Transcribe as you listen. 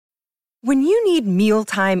When you need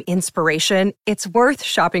mealtime inspiration, it's worth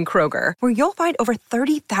shopping Kroger, where you'll find over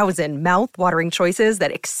 30,000 mouth-watering choices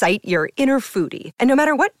that excite your inner foodie. And no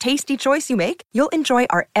matter what tasty choice you make, you'll enjoy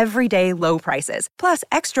our everyday low prices, plus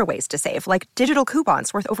extra ways to save, like digital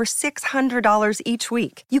coupons worth over $600 each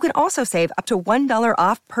week. You can also save up to $1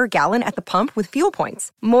 off per gallon at the pump with fuel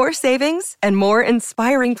points. More savings and more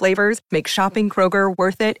inspiring flavors make shopping Kroger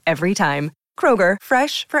worth it every time. Kroger,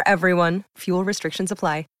 fresh for everyone. Fuel restrictions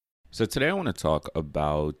apply. So today I want to talk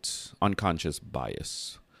about unconscious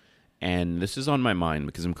bias. And this is on my mind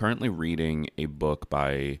because I'm currently reading a book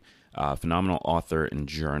by a phenomenal author and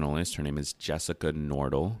journalist. Her name is Jessica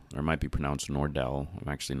Nordell, or it might be pronounced Nordell. I'm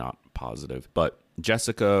actually not positive. But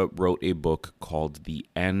Jessica wrote a book called The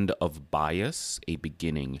End of Bias, A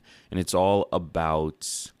Beginning. And it's all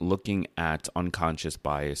about looking at unconscious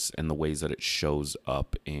bias and the ways that it shows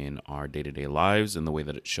up in our day-to-day lives and the way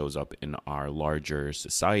that it shows up in our larger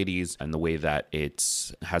societies and the way that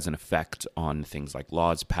it has an effect on things like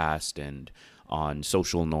laws passed and on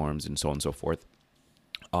social norms and so on and so forth.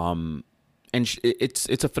 And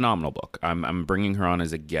it's a phenomenal book. I'm bringing her on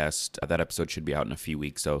as a guest. That episode should be out in a few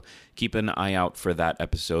weeks, so keep an eye out for that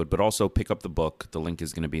episode. But also pick up the book. The link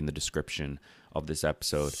is going to be in the description of this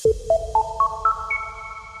episode.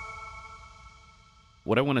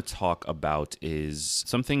 What I want to talk about is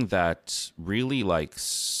something that really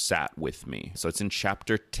sat with me. So it's in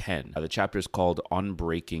chapter 10. The chapter is called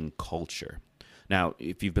Unbreaking Culture. Now,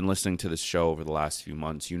 if you've been listening to this show over the last few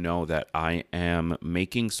months, you know that I am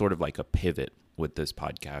making sort of like a pivot with this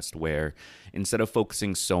podcast where instead of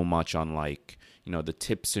focusing so much on the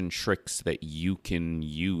tips and tricks that you can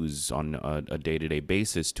use on a day-to-day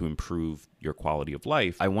basis to improve your quality of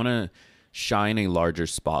life, I want to shine a larger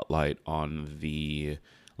spotlight on the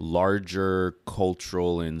larger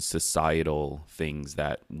cultural and societal things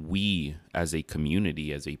that we as a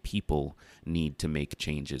community, as a people, need to make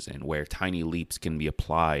changes in, where tiny leaps can be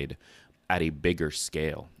applied at a bigger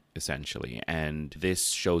scale, essentially. And this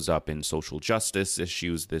shows up in social justice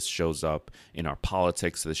issues. This shows up in our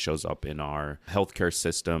politics. This shows up in our healthcare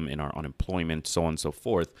system, in our unemployment, so on and so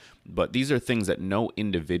forth. But these are things that no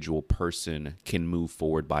individual person can move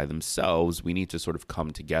forward by themselves. We need to sort of come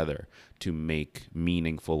together to make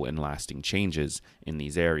meaningful and lasting changes in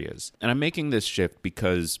these areas. And I'm making this shift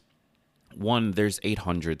because one, there's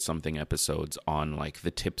 800 something episodes on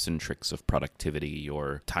the tips and tricks of productivity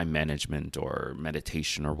or time management or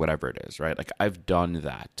meditation or whatever it is, right? I've done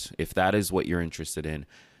that. If that is what you're interested in,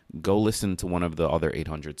 go listen to one of the other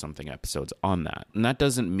 800 something episodes on that. And that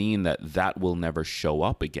doesn't mean that will never show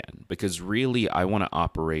up again, because really I want to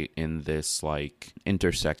operate in this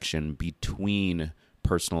intersection between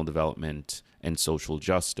personal development and social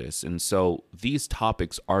justice. And so these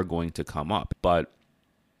topics are going to come up, but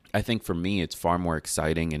I think for me, it's far more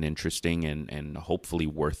exciting and interesting and hopefully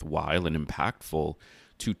worthwhile and impactful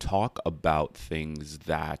to talk about things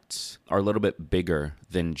that are a little bit bigger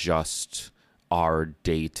than just our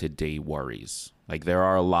day-to-day worries. There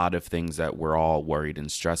are a lot of things that we're all worried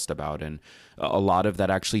and stressed about, and a lot of that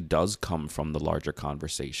actually does come from the larger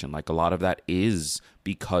conversation. A lot of that is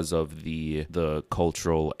because of the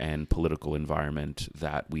cultural and political environment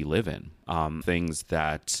that we live in. Things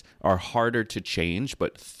that are harder to change,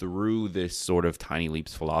 but through this sort of tiny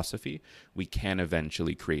leaps philosophy, we can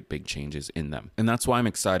eventually create big changes in them. And that's why I'm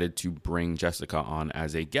excited to bring Jessica on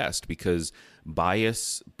as a guest, because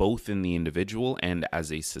bias, both in the individual and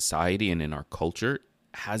as a society and in our culture,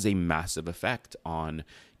 has a massive effect on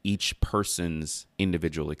each person's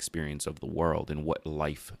individual experience of the world and what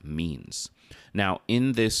life means. Now,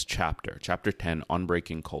 in this chapter 10,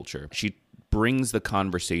 Unbreaking Culture, she brings the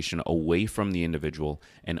conversation away from the individual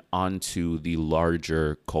and onto the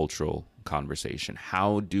larger cultural conversation.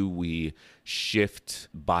 How do we shift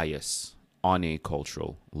bias on a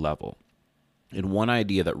cultural level? And one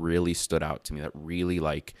idea that really stood out to me, that really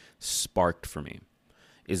sparked for me,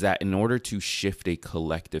 is that in order to shift a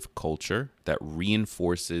collective culture that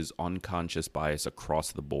reinforces unconscious bias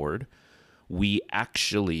across the board, we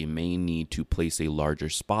actually may need to place a larger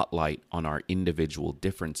spotlight on our individual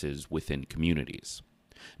differences within communities.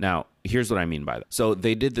 Now, here's what I mean by that. So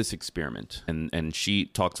they did this experiment, and she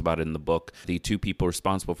talks about it in the book. The two people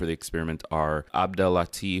responsible for the experiment are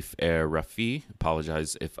Abdellatif Rafi,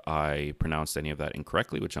 apologize if I pronounced any of that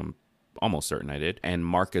incorrectly, which I'm almost certain I did, and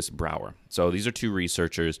Marcus Brouwer. So these are two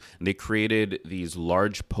researchers, and they created these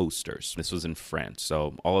large posters. This was in France.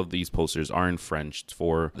 So all of these posters are in French,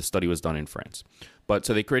 for the study was done in France. But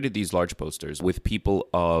so they created these large posters with people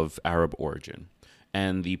of Arab origin.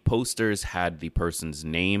 And the posters had the person's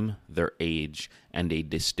name, their age, and a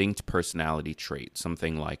distinct personality trait,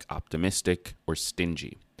 something like optimistic or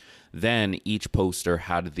stingy. Then each poster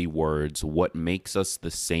had the words, "What makes us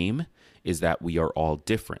the same is that we are all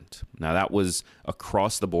different." Now, that was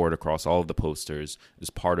across the board, across all of the posters, as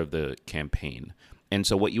part of the campaign. And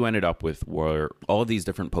so what you ended up with were all of these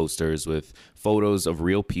different posters with photos of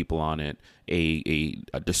real people on it, a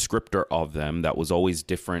descriptor of them that was always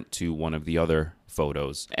different to one of the other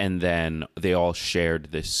photos. And then they all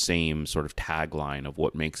shared this same sort of tagline of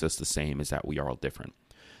what makes us the same is that we are all different.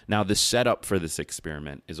 Now, the setup for this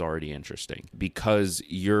experiment is already interesting because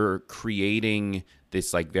you're creating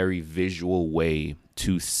this like very visual way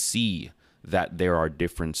to see that there are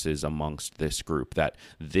differences amongst this group, that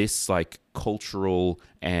this like cultural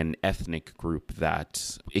and ethnic group,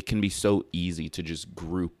 that it can be so easy to just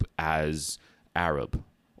group as Arab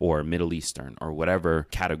or Middle Eastern or whatever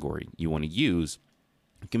category you want to use.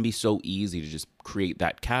 It can be so easy to just create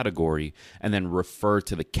that category and then refer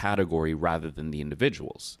to the category rather than the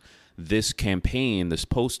individuals. This campaign, this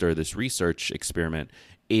poster, this research experiment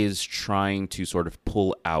is trying to sort of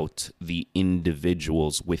pull out the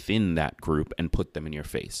individuals within that group and put them in your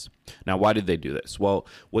face. Now, why did they do this? Well,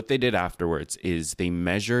 what they did afterwards is they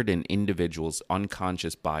measured an individual's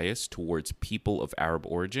unconscious bias towards people of Arab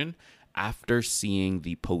origin after seeing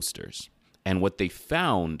the posters. And what they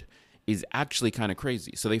found is actually kind of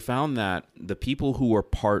crazy. So they found that the people who were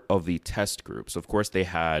part of the test groups, of course, they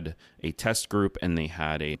had a test group and they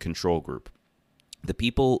had a control group. The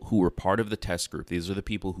people who were part of the test group, these are the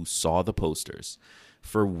people who saw the posters,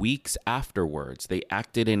 for weeks afterwards, they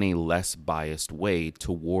acted in a less biased way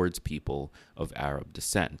towards people of Arab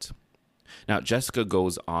descent. Now, Jessica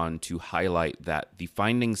goes on to highlight that the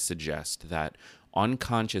findings suggest that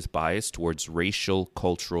unconscious bias towards racial,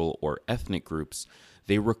 cultural, or ethnic groups,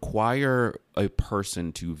 they require a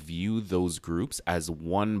person to view those groups as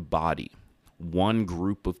one body, one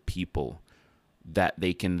group of people that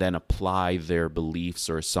they can then apply their beliefs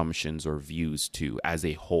or assumptions or views to as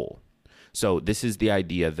a whole. So this is the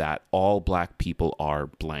idea that all black people are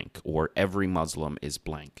blank or every Muslim is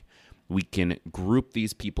blank. We can group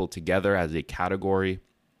these people together as a category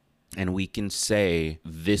and we can say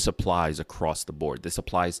this applies across the board. This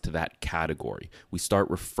applies to that category. We start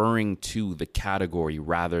referring to the category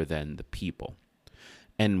rather than the people.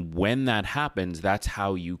 And when that happens, that's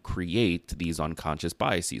how you create these unconscious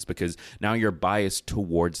biases, because now you're biased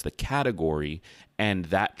towards the category and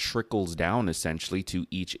that trickles down essentially to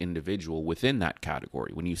each individual within that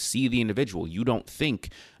category. When you see the individual, you don't think,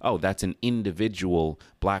 oh, that's an individual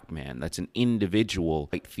black man, that's an individual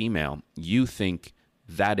white female. You think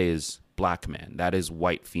that is black man, that is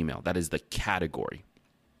white female, that is the category.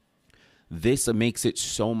 This makes it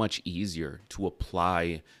so much easier to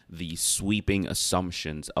apply the sweeping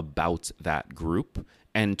assumptions about that group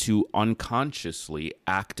and to unconsciously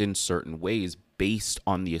act in certain ways based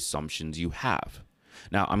on the assumptions you have.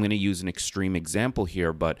 Now, I'm going to use an extreme example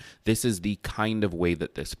here, but this is the kind of way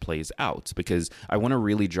that this plays out because I want to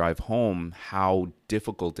really drive home how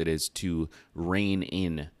difficult it is to rein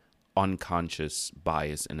in unconscious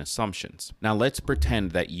bias and assumptions. Now, let's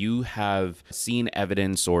pretend that you have seen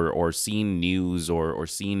evidence or seen news or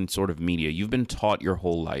seen sort of media. You've been taught your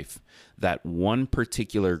whole life that one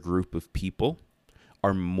particular group of people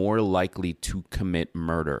are more likely to commit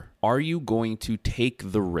murder. Are you going to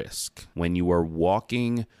take the risk when you are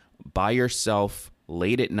walking by yourself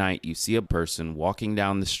late at night, you see a person walking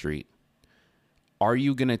down the street? Are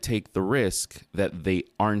you going to take the risk that they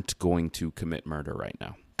aren't going to commit murder right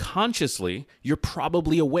now? Consciously, you're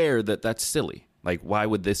probably aware that that's silly. Like, why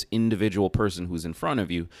would this individual person who's in front of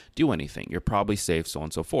you do anything? You're probably safe, so on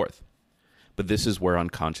and so forth. But this is where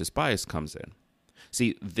unconscious bias comes in.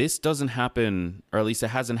 See, this doesn't happen, or at least it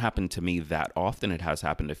hasn't happened to me that often. It has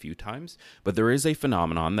happened a few times, but there is a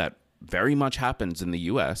phenomenon that very much happens in the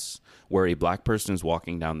US where a black person is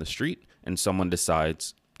walking down the street and someone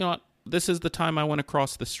decides, you know what, this is the time I want to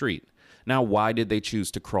cross the street. Now, why did they choose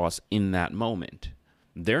to cross in that moment?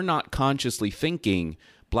 They're not consciously thinking,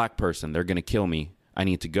 black person, they're going to kill me, I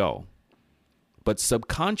need to go. But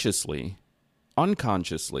subconsciously,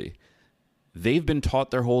 unconsciously, they've been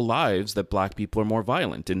taught their whole lives that black people are more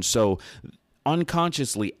violent. And so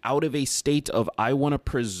unconsciously, out of a state of, I want to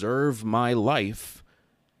preserve my life,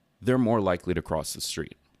 they're more likely to cross the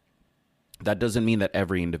street. That doesn't mean that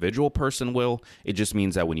every individual person will. It just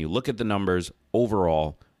means that when you look at the numbers,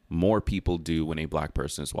 overall, more people do when a black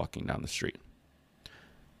person is walking down the street.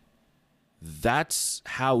 That's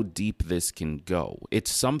how deep this can go.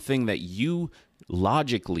 It's something that you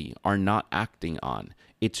logically are not acting on.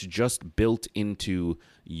 It's just built into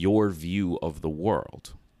your view of the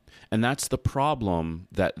world. And that's the problem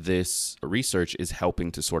that this research is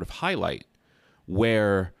helping to sort of highlight,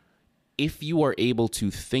 where if you are able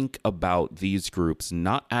to think about these groups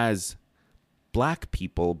not as Black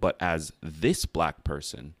people, but as this Black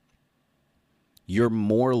person, you're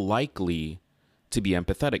more likely to be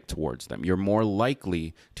empathetic towards them. You're more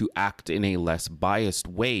likely to act in a less biased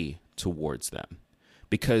way towards them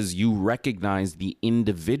because you recognize the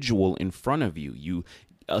individual in front of you. You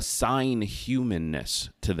assign humanness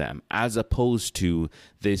to them as opposed to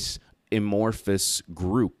this amorphous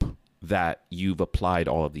group that you've applied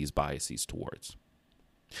all of these biases towards.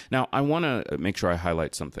 Now, I want to make sure I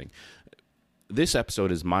highlight something. This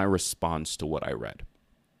episode is my response to what I read.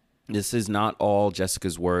 This is not all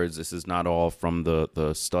Jessica's words. This is not all from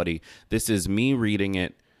the study. This is me reading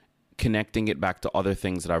it, connecting it back to other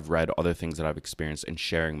things that I've read, other things that I've experienced, and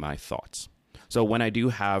sharing my thoughts. So when I do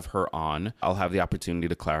have her on, I'll have the opportunity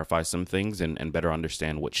to clarify some things and better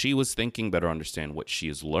understand what she was thinking, better understand what she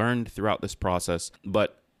has learned throughout this process.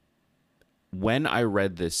 But when I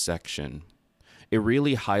read this section, it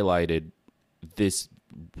really highlighted this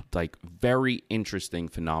like very interesting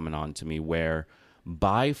phenomenon to me where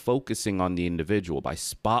by focusing on the individual, by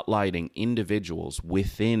spotlighting individuals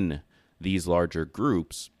within these larger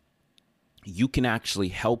groups, you can actually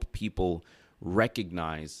help people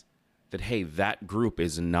recognize that, hey, that group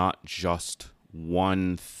is not just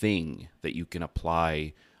one thing that you can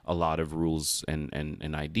apply a lot of rules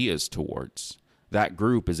and ideas towards. That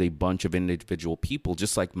group is a bunch of individual people,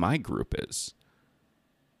 just like my group is.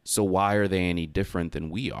 So why are they any different than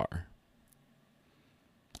we are?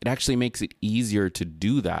 It actually makes it easier to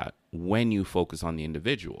do that when you focus on the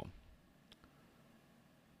individual.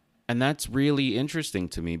 And that's really interesting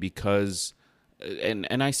to me because,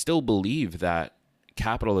 and I still believe that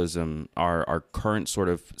capitalism, our current sort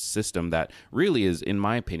of system that really is, in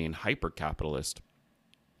my opinion, hyper-capitalist,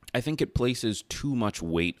 I think it places too much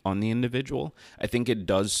weight on the individual. I think it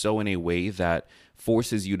does so in a way that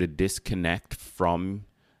forces you to disconnect from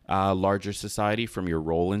larger society, from your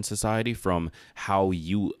role in society, from how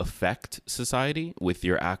you affect society with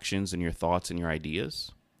your actions and your thoughts and your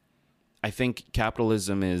ideas. I think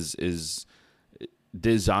capitalism is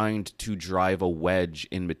designed to drive a wedge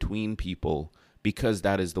in between people because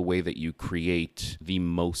that is the way that you create the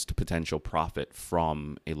most potential profit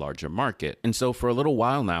from a larger market. And so for a little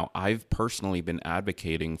while now, I've personally been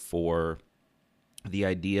advocating for the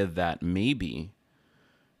idea that maybe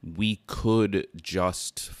we could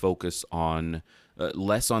just focus on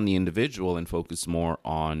less on the individual and focus more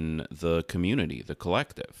on the community, the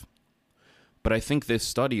collective. But I think this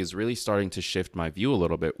study is really starting to shift my view a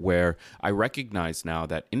little bit, where I recognize now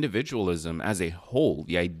that individualism as a whole,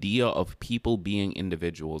 the idea of people being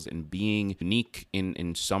individuals and being unique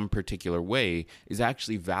in some particular way, is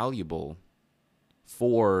actually valuable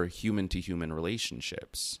for human-to-human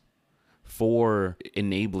relationships, for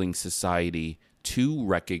enabling society to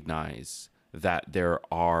recognize that there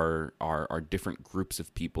are different groups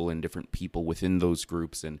of people and different people within those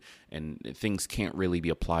groups, and things can't really be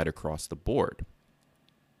applied across the board.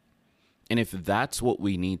 And if that's what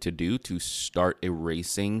we need to do to start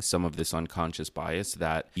erasing some of this unconscious bias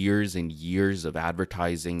that years and years of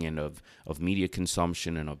advertising and of media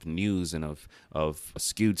consumption and of news and of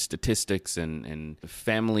skewed statistics and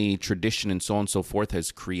family tradition and so on and so forth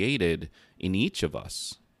has created in each of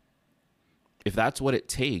us, if that's what it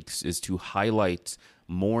takes, is to highlight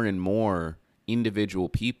more and more individual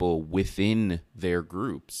people within their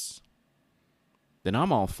groups, then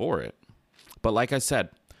I'm all for it. But like I said,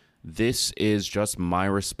 this is just my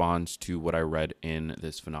response to what I read in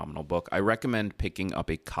this phenomenal book. I recommend picking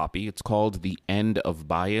up a copy. It's called The End of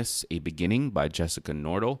Bias, A Beginning by Jessica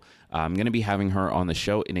Nordell. I'm going to be having her on the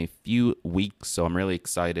show in a few weeks, so I'm really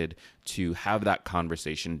excited to have that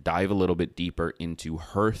conversation, dive a little bit deeper into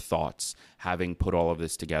her thoughts, having put all of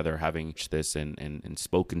this together, having this and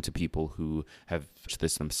spoken to people who have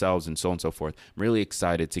this themselves and so on and so forth. I'm really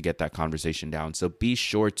excited to get that conversation down. So be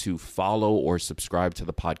sure to follow or subscribe to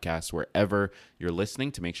the podcast wherever you're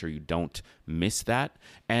listening to make sure you don't miss that.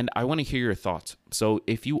 And I want to hear your thoughts. So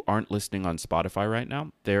if you aren't listening on Spotify right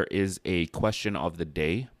now, there is a question of the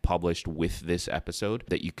day published with this episode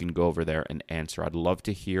that you can go over there and answer. I'd love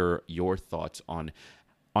to hear your thoughts on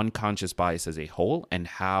unconscious bias as a whole and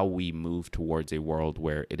how we move towards a world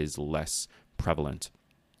where it is less prevalent.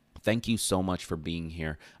 Thank you so much for being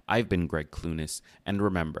here. I've been Greg Clunis, and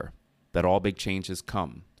remember that all big changes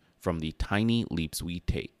come from the tiny leaps we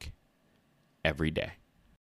take every day.